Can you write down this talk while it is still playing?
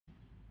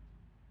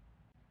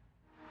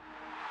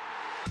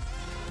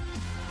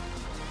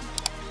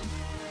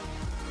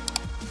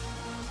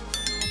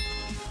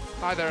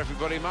Hi there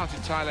everybody, Martin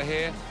Tyler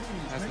here.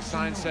 As the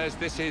sign says,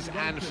 this is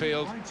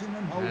Anfield,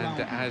 and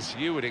as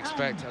you would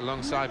expect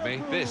alongside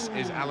me, this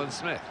is Alan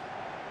Smith.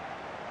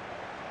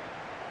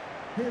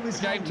 The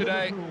game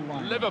today,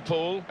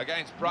 Liverpool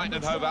against Brighton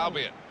and Hove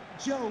Albion.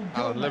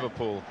 Alan,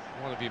 Liverpool,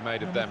 what have you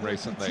made of them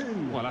recently?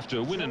 Well, after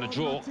a win and a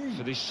draw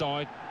for this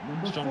side,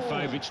 strong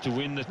favourites to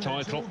win the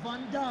title.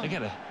 They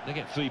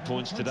get 3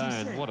 points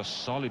today, and what a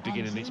solid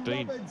beginning it's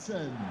been.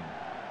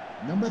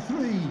 Number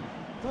 3,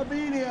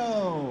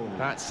 Fabinho.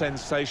 That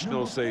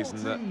sensational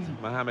season that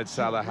Mohamed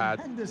Salah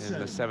had in the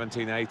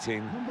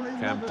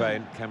 17-18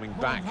 campaign, coming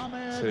back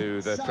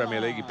to the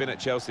Premier League. He'd been at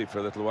Chelsea for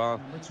a little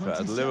while, but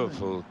at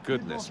Liverpool,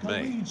 goodness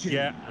me.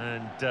 Yeah,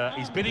 and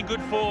he's been in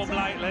good form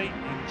lately,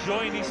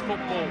 enjoying his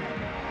football.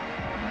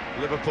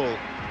 Liverpool,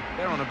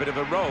 they're on a bit of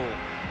a roll,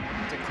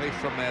 particularly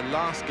from their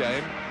last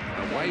game,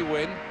 an away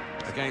win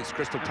against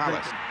Crystal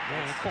Palace.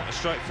 Yeah, quite a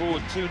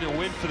straightforward 2-0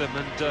 win for them,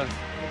 and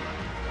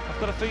I've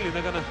got a feeling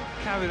they're going to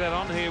carry that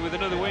on here with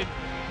another win.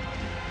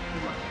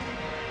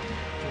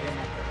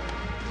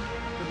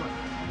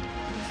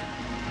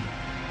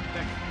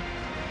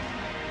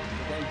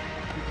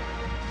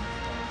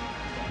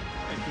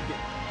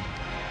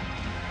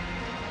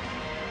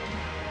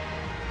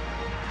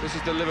 This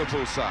is the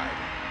Liverpool side.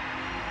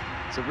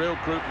 It's a real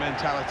group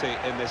mentality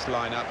in this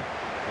lineup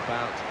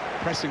about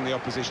pressing the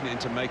opposition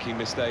into making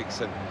mistakes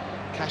and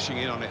cashing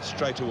in on it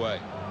straight away.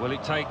 Well,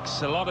 it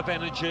takes a lot of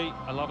energy,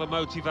 a lot of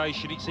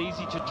motivation. It's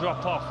easy to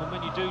drop off, and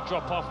when you do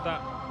drop off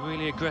that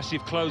really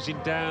aggressive closing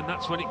down,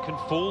 that's when it can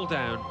fall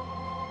down.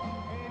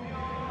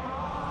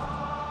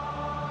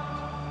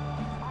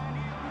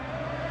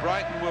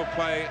 Brighton will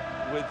play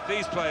with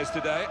these players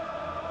today.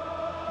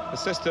 The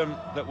system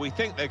that we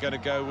think they're going to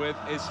go with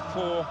is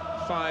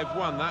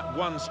 4-5-1. That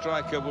one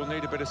striker will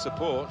need a bit of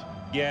support.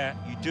 Yeah,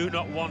 you do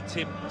not want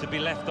him to be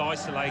left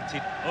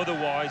isolated,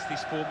 otherwise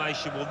this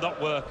formation will not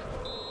work.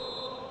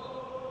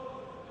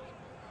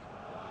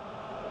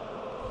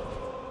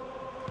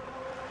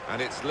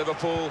 And it's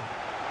Liverpool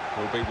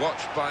who will be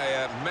watched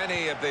by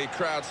many of the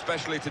crowd,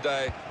 especially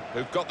today,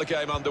 who've got the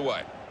game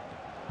underway.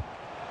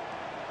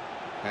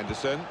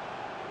 Henderson,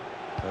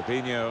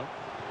 Fabinho,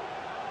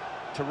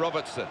 to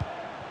Robertson.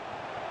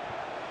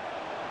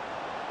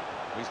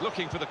 He's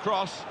looking for the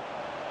cross.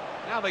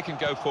 Now they can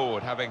go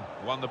forward, having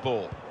won the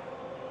ball.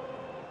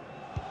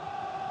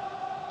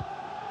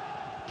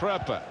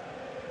 Pröper.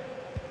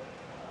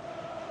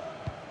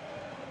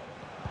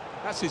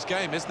 That's his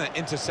game, isn't it?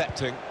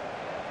 Intercepting.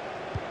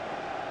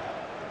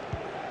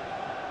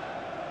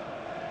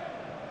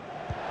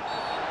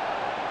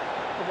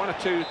 One or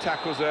two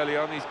tackles early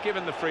on. He's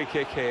given the free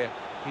kick here.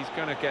 He's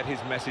going to get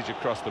his message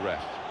across the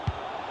ref.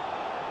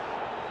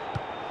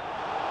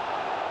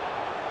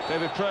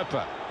 David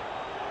Pröper.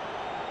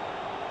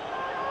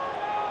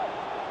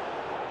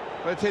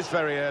 Well, it is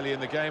very early in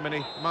the game, and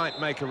he might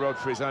make a rod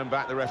for his own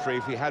back, the referee,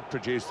 if he had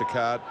produced a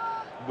card.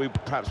 We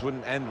perhaps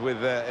wouldn't end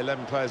with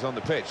 11 players on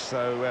the pitch,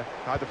 so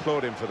I'd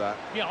applaud him for that.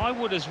 Yeah, I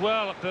would as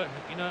well, but,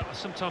 you know,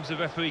 sometimes the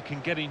referee can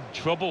get in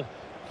trouble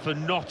for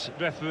not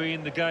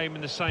refereeing the game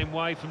in the same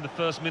way from the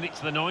first minute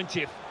to the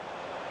 90th.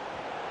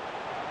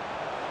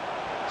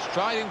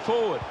 Striding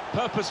forward,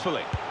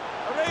 purposefully.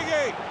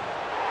 Origi!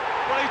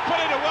 Well, he's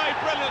put it away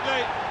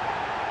brilliantly.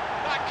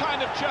 That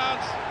kind of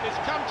chance has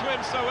come to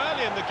him so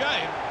early in the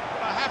game,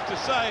 but I have to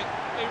say,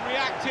 he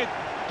reacted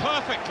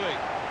perfectly.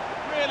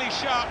 Really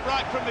sharp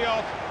right from the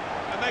off,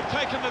 and they've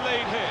taken the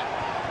lead here.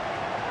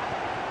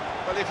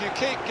 Well, if you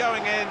keep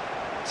going in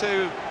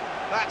to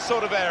that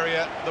sort of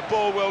area, the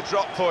ball will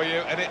drop for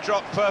you, and it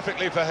dropped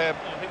perfectly for him.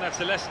 I think that's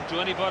a lesson to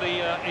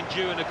anybody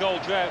enduring a goal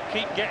drought.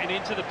 Keep getting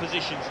into the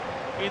positions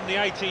in the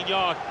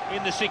 18-yard,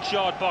 in the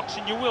 6-yard box,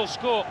 and you will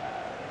score.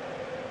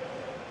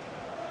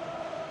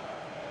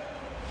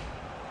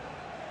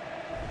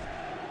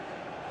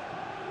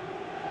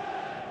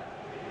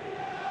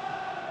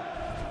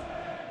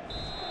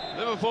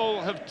 Liverpool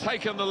have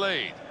taken the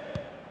lead.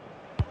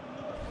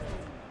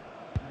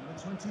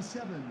 Number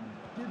 27,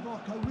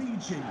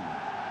 Origi.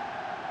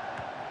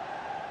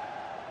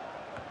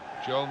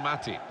 Joel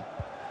Matip.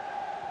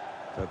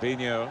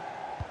 Fabinho.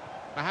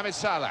 Mohamed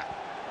Salah.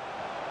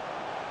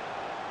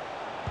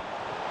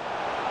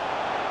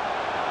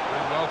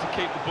 Doing well to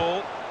keep the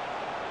ball.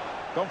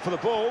 Gone for the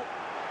ball.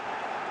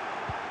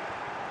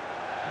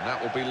 And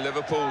that will be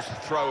Liverpool's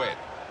throw-in.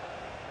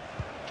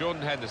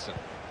 Jordan Henderson.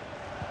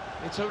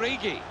 It's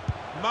Origi.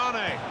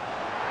 Mane.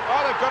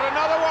 Oh, they've got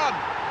another one!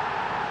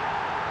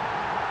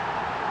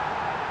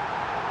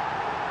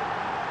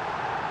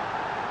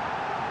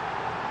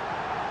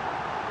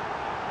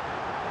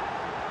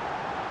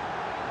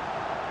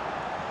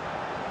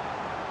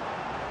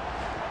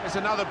 It's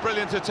another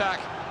brilliant attack.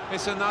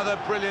 It's another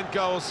brilliant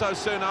goal so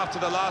soon after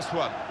the last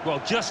one.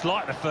 Well, just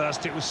like the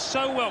first, it was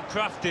so well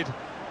crafted,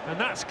 and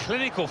that's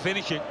clinical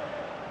finishing.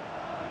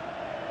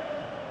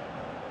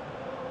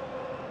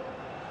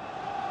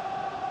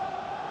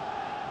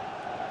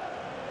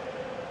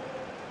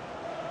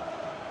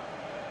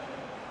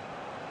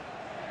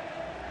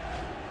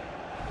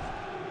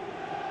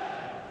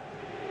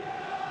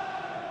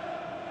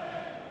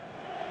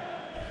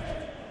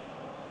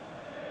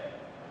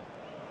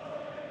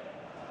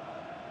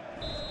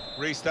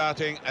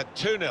 restarting at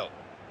 2-0.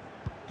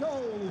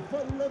 Goal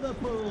for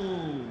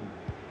Liverpool.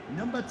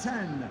 Number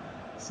 10,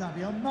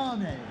 Sadio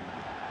Mane.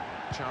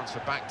 Chance for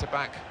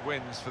back-to-back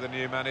wins for the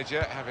new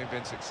manager, having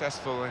been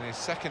successful in his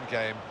second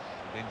game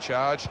in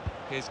charge.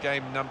 Here's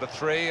game number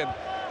 3 and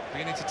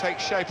beginning to take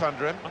shape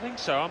under him. I think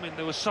so. I mean,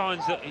 there were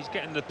signs that he's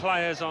getting the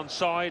players on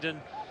side, and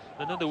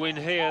another win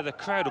here, the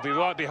crowd will be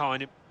right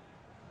behind him.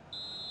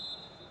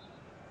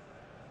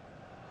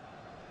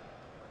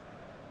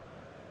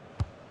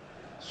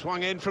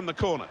 Swung in from the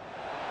corner.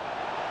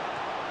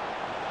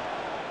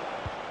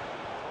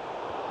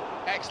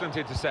 Excellent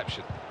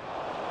interception.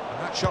 And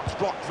that shot's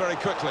blocked very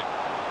quickly.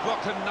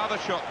 Blocked another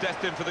shot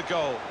destined for the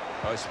goal.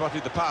 Oh, he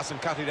spotted the pass and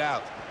cut it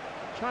out.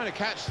 Trying to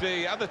catch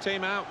the other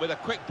team out with a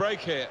quick break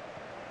here.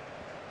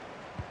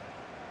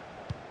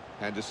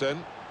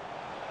 Henderson.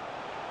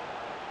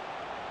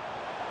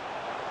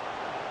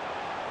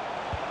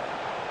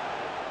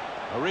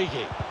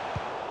 Origi.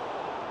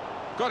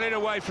 Got it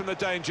away from the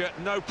danger,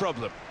 no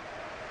problem.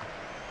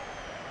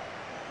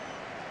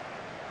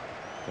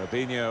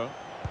 Fabinho.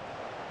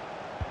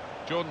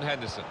 Jordan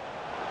Henderson.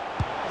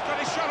 He's got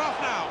his shot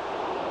off now.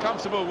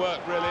 Comfortable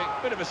work, really.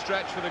 Bit of a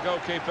stretch for the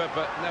goalkeeper,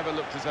 but never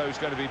looked as though he's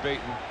going to be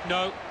beaten.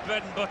 No,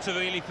 bread and butter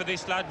really for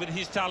this lad with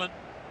his talent.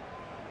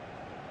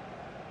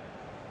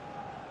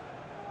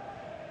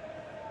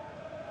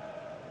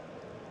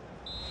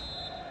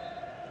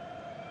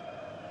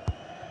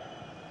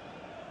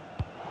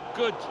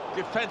 Good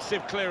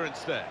defensive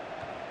clearance there.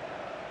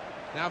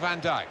 Now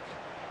Van Dijk.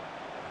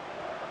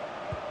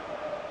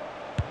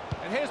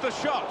 And here's the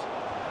shot.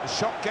 The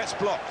shot gets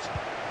blocked.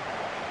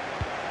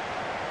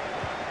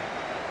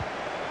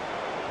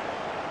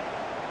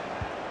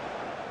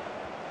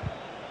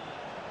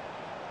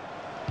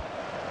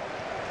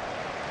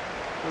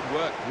 Good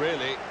work,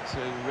 really, to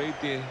read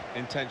the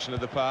intention of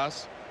the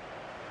pass.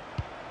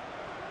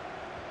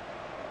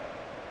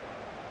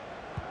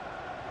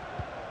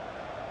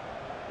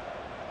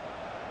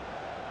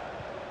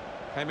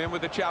 Came in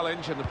with the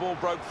challenge and the ball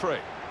broke free.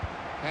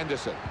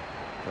 Henderson.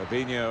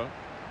 Fabinho.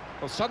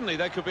 Well, suddenly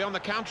they could be on the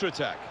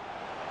counter-attack.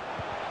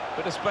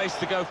 Bit of space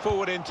to go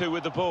forward into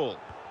with the ball.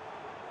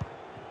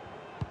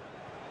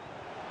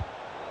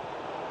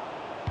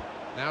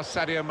 Now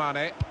Sadio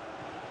Mane.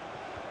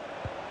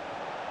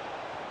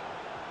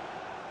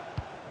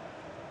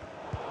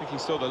 I think he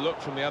saw the look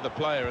from the other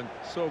player and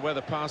saw where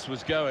the pass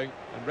was going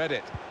and read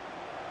it.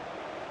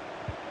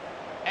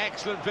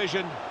 Excellent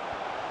vision.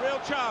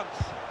 Real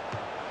chance.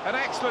 An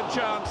excellent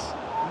chance.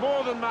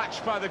 More than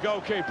matched by the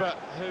goalkeeper,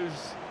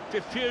 who's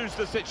diffused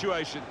the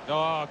situation.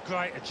 Oh,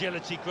 great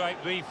agility, great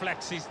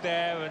reflexes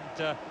there,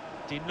 and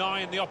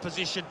denying the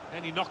opposition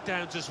any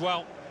knockdowns as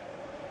well.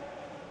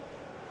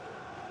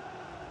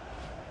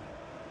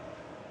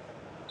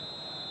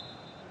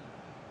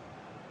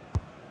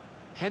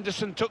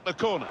 Henderson took the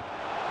corner.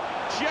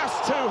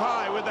 Just too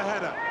high with the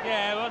header.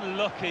 Yeah,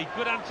 unlucky.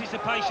 Good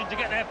anticipation to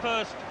get there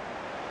first.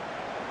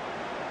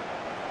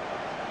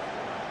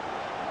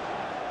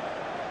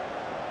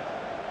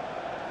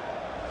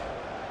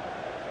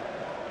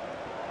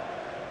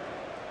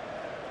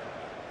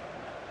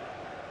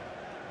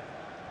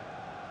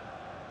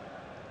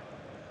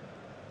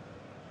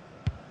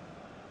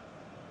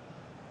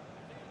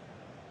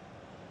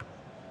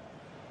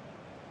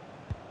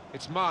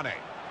 It's Mane.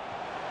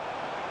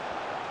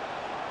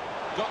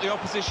 Got the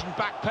opposition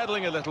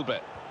backpedaling a little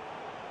bit.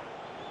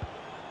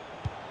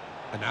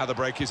 And now the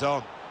break is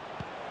on.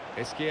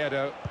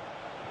 Izquierdo.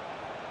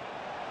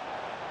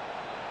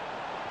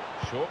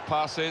 Short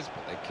passes,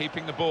 but they're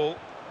keeping the ball.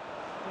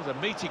 There's a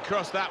meaty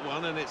cross, that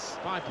one, and it's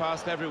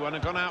bypassed everyone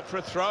and gone out for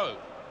a throw.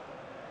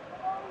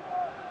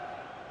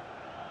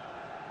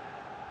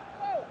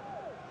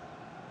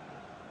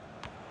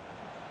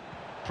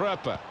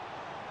 Pröper.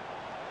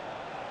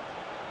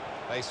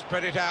 They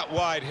spread it out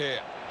wide here.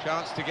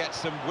 Chance to get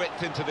some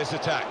width into this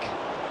attack.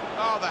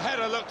 Oh, the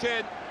header looked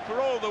in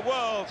for all the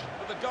world,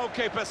 but the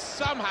goalkeeper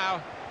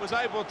somehow was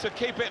able to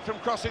keep it from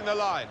crossing the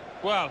line.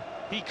 Well,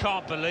 he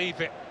can't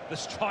believe it. The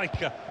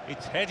striker,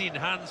 it's head in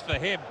hands for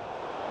him.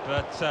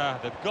 But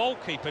the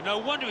goalkeeper, no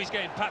wonder he's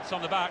getting pats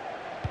on the back.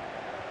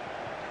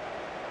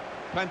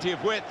 Plenty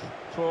of width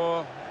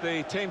for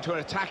the team to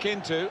attack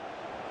into.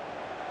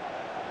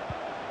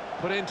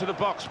 Put into the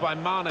box by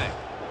Mane.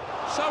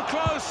 So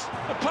close,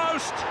 the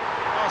post.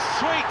 Oh,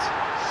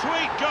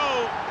 sweet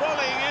goal,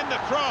 volleying in the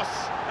cross.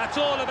 That's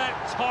all about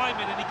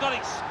timing, and he got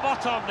it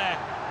spot on there.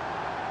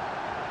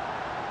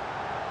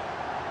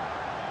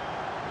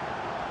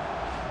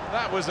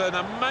 That was an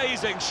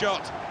amazing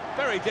shot.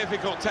 Very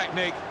difficult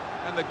technique,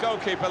 and the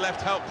goalkeeper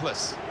left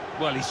helpless.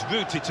 Well, he's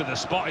rooted to the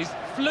spot. He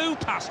flew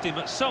past him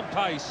at some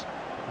pace.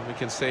 And we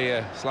can see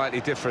a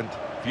slightly different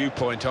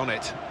viewpoint on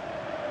it.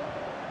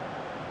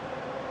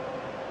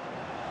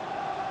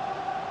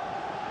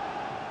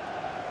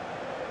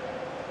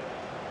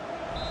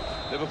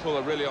 Liverpool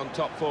are really on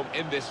top form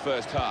in this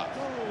first half.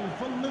 Goal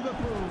for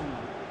Liverpool.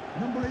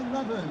 Number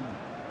 11,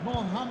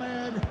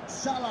 Mohamed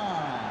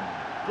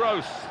Salah.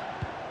 Gross.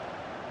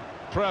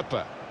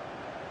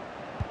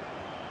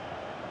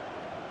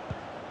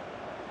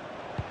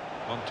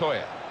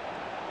 Montoya.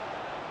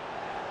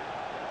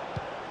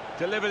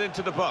 Delivered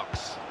into the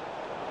box.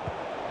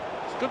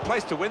 It's a good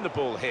place to win the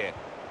ball here.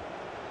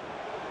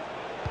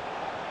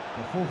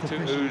 Two Two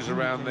oohs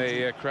around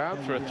the crowd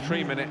for a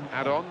 3-minute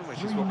add-on,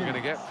 which is what we're going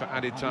to get for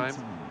added time.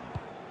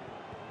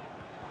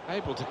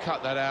 Able to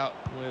cut that out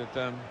with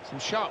some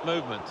sharp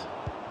movement.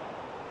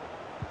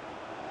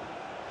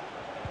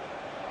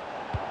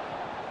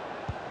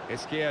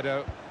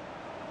 Izquierdo.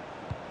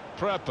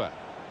 Pröper.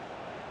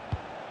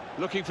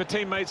 Looking for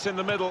teammates in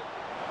the middle.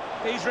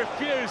 He's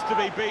refused to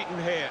be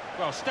beaten here.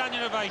 Well, standing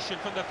ovation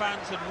from the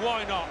fans, and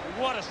why not?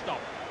 What a stop.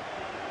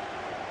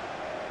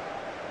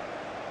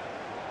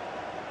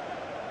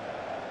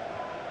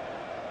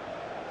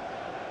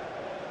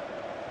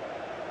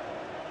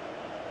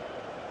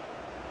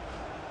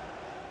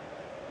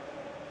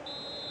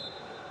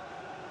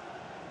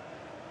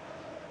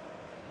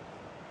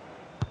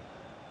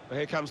 Well,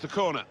 here comes the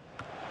corner.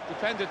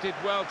 Defender did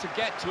well to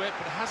get to it,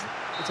 but hasn't.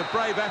 It's a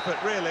brave effort,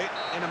 really,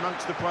 in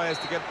amongst the players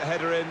to get the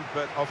header in,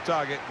 but off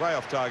target, way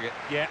off target.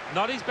 Yeah,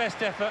 not his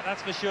best effort,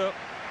 that's for sure.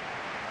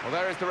 Well,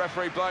 there is the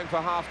referee blowing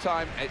for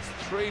half-time. It's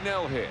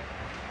 3-0 here.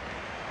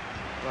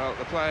 Well,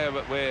 the player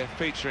that we're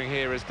featuring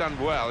here has done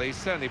well. He's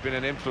certainly been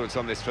an influence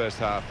on this first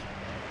half.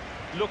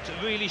 Looked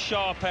really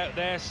sharp out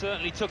there,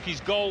 certainly took his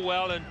goal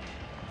well, and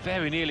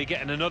very nearly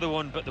getting another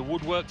one, but the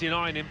woodwork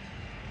denying him.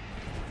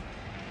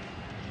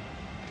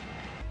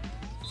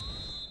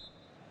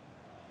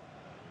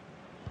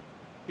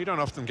 You don't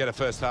often get a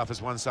first half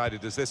as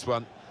one-sided as this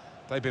one.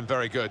 They've been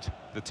very good,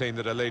 the team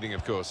that are leading,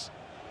 of course.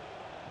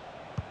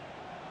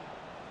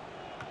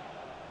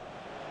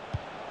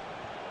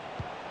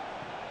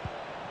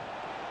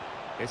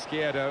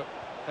 Izquierdo.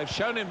 They've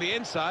shown him the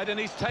inside, and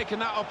he's taken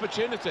that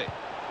opportunity.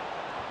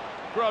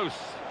 Gross.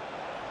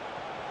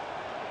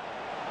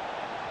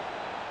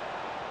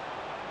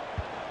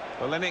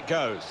 Well, then it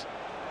goes.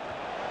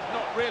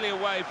 Not really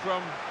away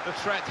from the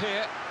threat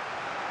here.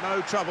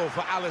 No trouble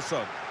for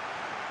Alisson.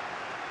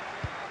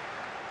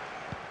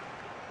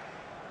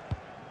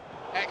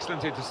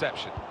 Excellent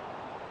interception.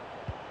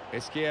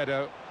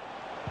 Izquierdo.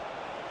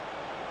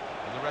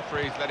 And the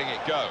referee's letting it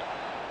go.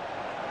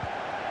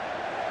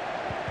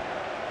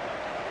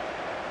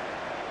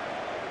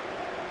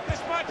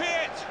 This might be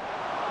it!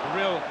 A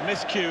real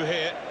miscue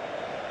here.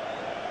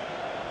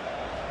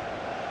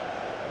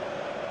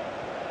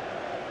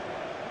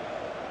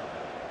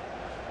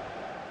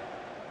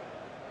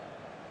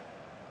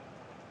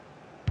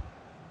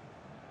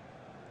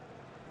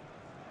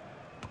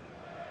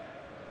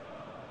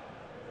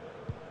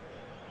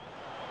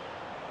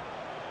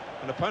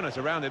 An opponent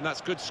around him, that's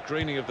good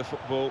screening of the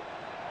football.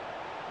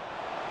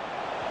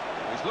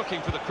 He's looking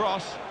for the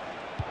cross.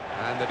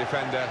 And the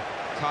defender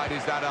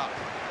tidies that up.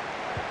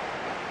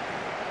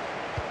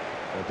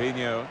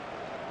 Fabinho.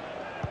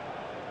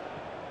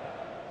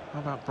 How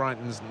about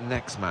Brighton's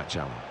next match,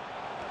 Alan?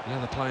 Yeah,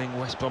 they're playing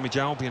West Bromwich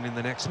Albion in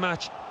the next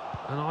match,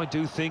 and I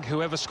do think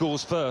whoever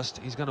scores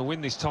first is going to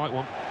win this tight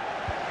one.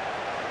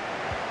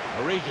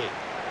 Origi.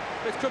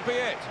 This could be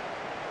it.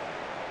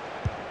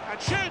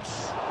 And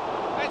shoots!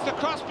 It's the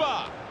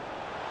crossbar.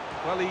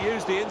 Well, he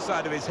used the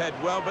inside of his head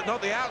well, but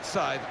not the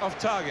outside, off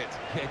target.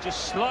 Yeah,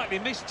 just slightly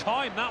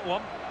mistimed that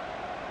one.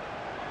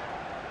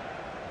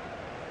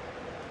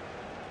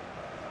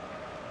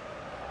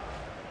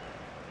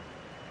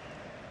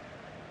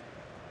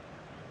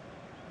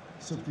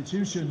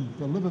 Substitution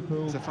for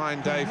Liverpool. It's a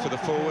fine day for the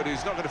forward,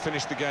 who's not going to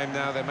finish the game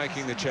now. They're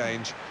making the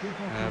change.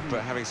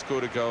 But having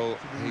scored a goal,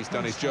 he's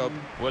done his job.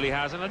 Well, he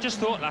has, and I just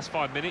thought last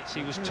 5 minutes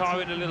he was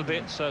tiring a little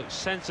bit, so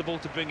sensible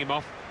to bring him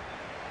off.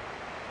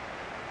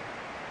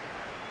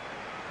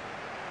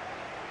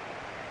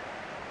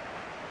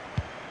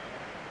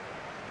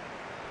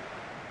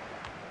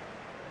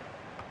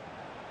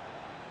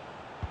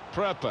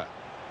 Pröper.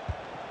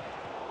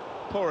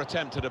 Poor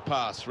attempt at a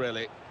pass,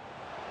 really.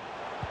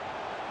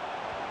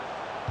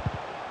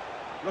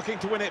 Looking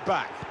to win it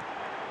back.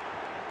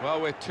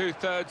 Well, we're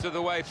 2/3 of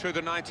the way through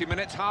the 90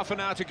 minutes, half an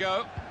hour to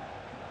go.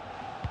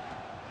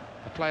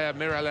 The player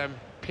Miralem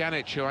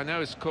Pjanic, who I know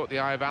has caught the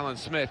eye of Alan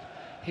Smith,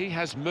 he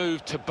has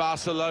moved to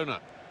Barcelona.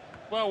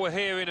 Well, we're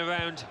hearing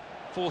around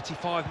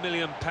 £45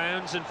 million,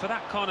 and for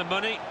that kind of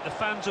money, the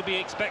fans will be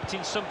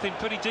expecting something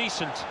pretty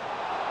decent.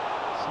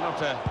 It's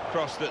not a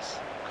cross that's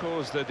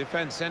caused the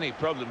defence any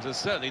problems, and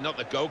certainly not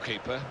the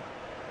goalkeeper.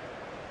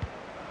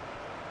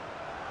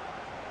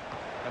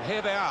 And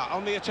here they are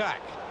on the attack.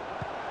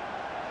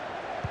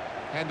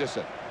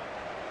 Henderson.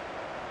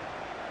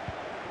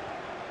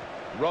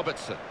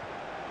 Robertson.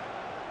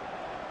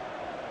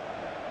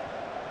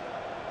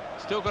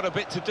 Still got a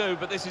bit to do,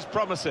 but this is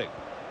promising.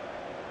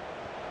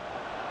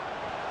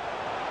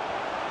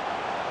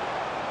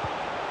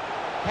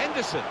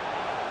 Henderson.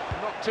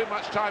 Not too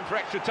much time for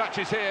extra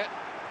touches here.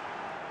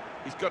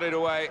 He's got it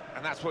away,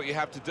 and that's what you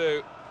have to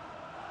do.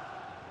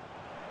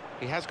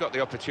 He has got the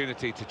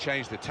opportunity to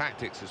change the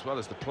tactics as well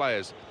as the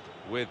players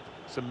with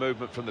some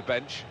movement from the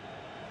bench.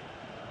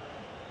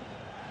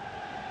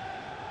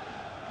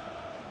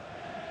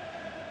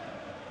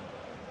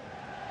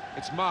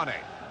 It's Mane.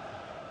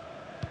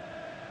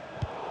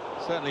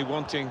 Certainly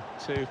wanting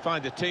to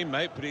find a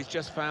teammate, but he's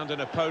just found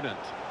an opponent.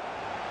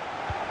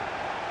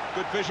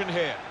 Good vision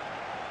here.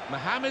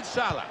 Mohamed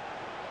Salah.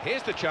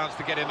 Here's the chance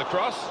to get in the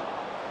cross.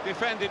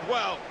 Defended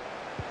well.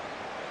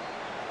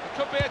 It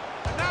could be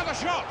another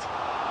shot.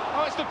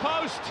 Oh, it's the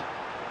post.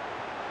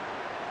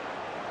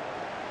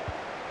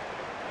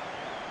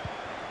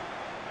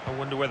 I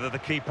wonder whether the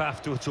keeper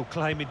afterwards will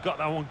claim he'd got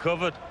that one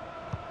covered.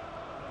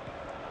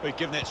 We've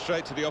given it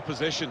straight to the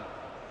opposition.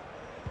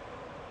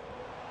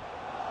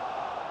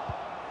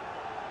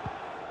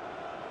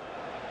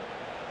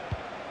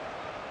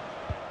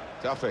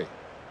 Duffy.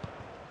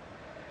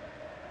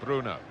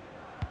 Bruno.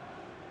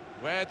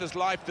 Where there's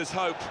life, there's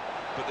hope,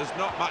 but there's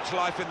not much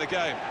life in the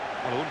game.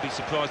 Well, I wouldn't be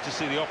surprised to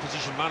see the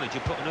opposition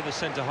manager put another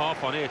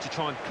centre-half on here to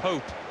try and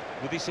cope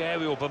with this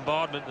aerial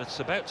bombardment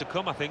that's about to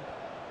come, I think.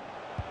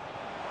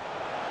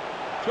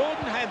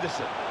 Jordan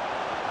Henderson.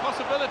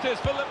 Possibilities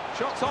for them.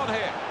 Shots on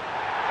here.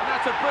 And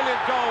that's a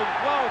brilliant goal.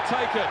 Well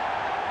taken.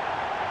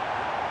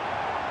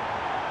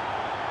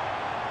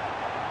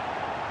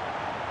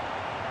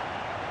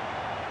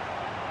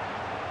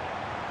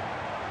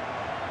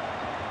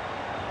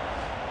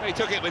 He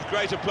took it with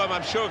great aplomb.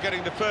 I'm sure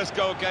getting the first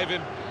goal gave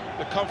him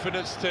the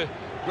confidence to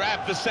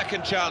grab the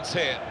second chance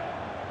here.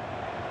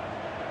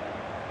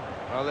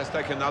 Well, let's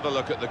take another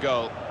look at the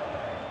goal.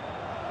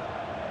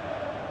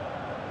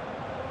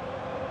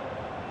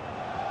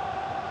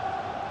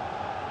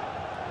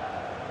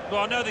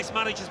 Well, I know this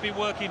manager's been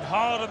working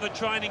hard on the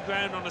training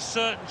ground on a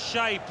certain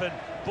shape, and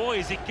boy,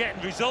 is it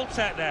getting results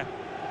out there.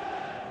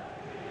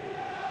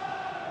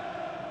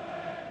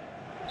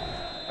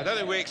 I don't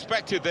think we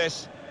expected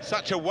this.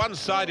 Such a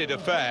one-sided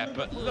affair,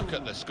 but look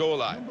at the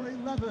scoreline. Number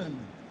 11,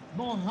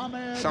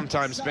 Mohamed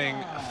Sometimes Salah. being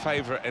a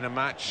favourite in a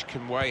match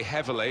can weigh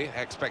heavily,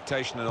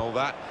 expectation and all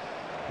that.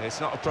 It's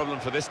not a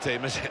problem for this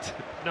team, is it?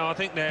 No, I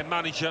think their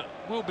manager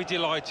will be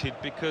delighted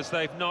because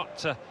they've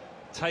not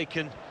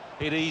taken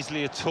it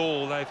easily at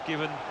all. They've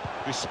given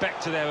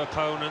respect to their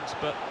opponents,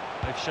 but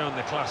they've shown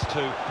their class too.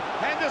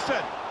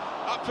 Henderson,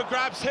 up for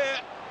grabs here.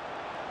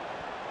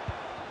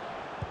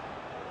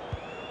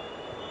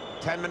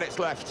 10 minutes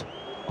left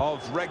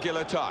of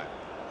regular time.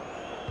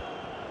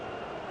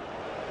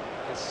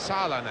 It's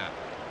Salah now.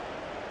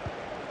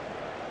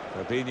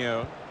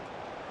 Fabinho.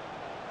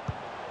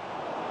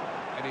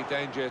 Any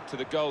danger to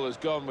the goal has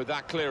gone with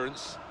that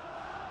clearance.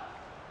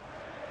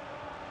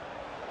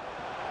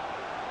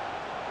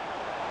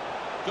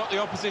 Got the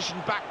opposition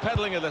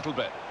backpedaling a little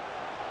bit.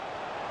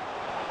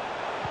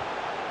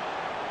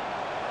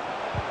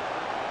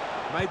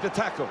 Made the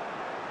tackle.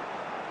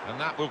 And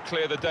that will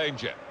clear the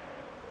danger.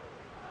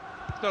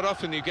 It's not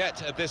often you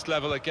get at this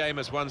level a game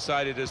as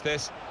one-sided as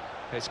this.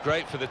 It's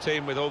great for the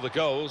team with all the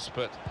goals,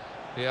 but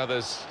the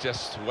others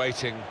just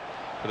waiting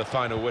for the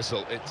final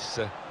whistle. It's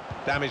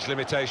damage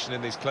limitation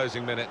in these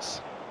closing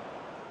minutes.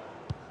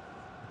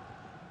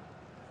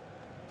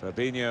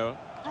 Fabinho.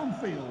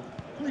 Anfield,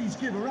 please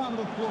give a round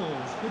of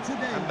applause for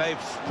today. And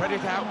they've spread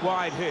it out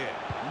wide here.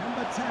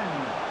 Number 10,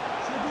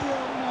 Sadio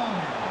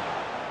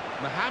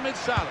Mane. Mohamed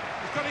Salah.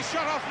 He's got his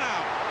shot off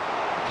now.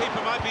 The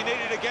keeper might be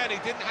needed again. He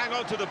didn't hang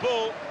on to the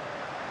ball.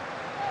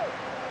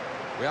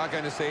 We are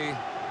going to see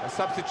a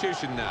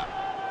substitution now.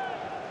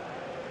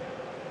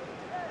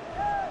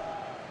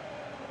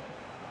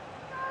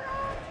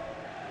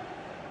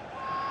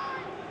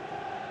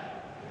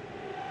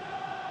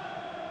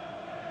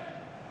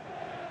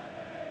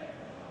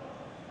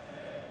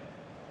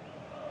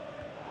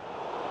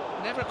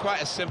 Never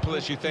quite as simple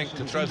as you think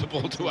to throw the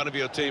ball to one of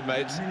your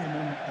teammates.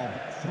 Minimum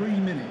of 3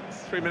 minutes.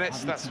 3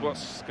 minutes, that's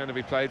what's going to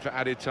be played for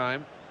added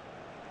time.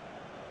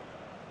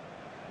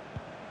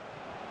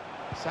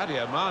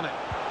 Sadio Mane.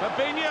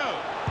 Fabinho.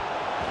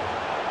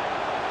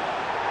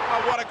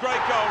 Oh, what a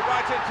great goal,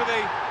 right into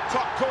the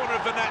top corner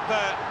of the net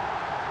there.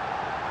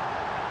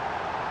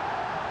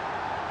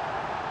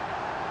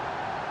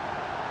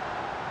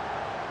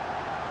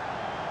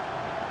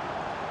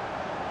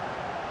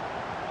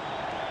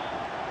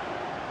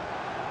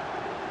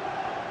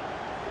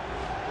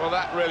 Well,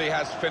 that really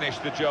has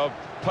finished the job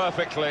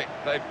perfectly.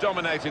 They've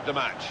dominated the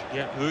match.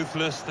 Yeah,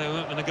 ruthless. They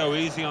weren't going to go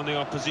easy on the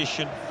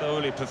opposition.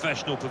 Thoroughly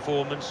professional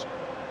performance.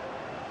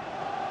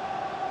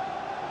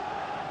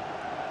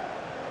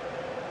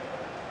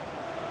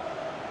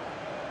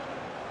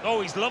 Oh,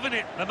 he's loving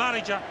it, the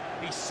manager.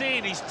 He's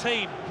seeing his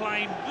team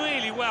playing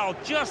really well,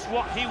 just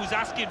what he was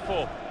asking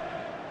for.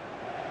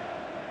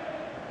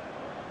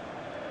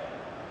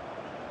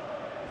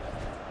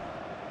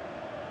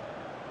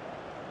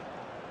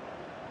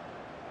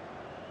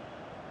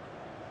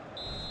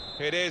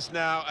 It is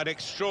now an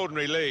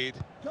extraordinary lead,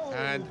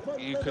 and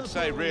you could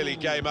say really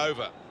game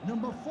over.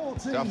 Number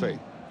 14, Duffy.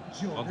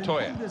 Jordan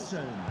Montoya.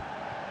 Henderson.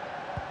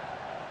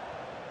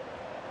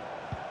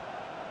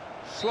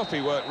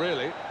 Sloppy work,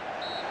 really.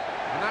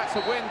 And that's a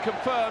win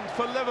confirmed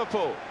for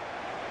Liverpool.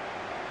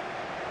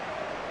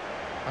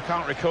 I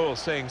can't recall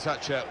seeing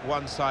such a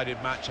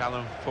one-sided match,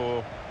 Alan,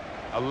 for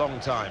a long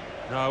time.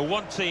 No,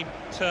 one team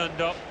turned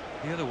up,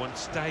 the other one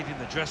stayed in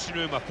the dressing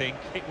room, I think.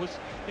 It was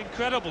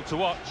incredible to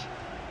watch.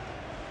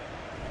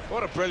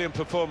 What a brilliant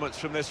performance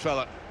from this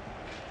fella.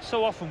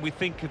 So often we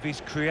think of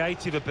his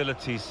creative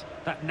abilities,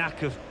 that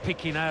knack of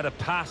picking out a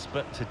pass,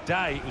 but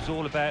today it was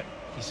all about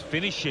his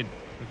finishing.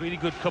 A really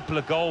good couple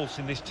of goals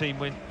in this team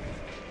win.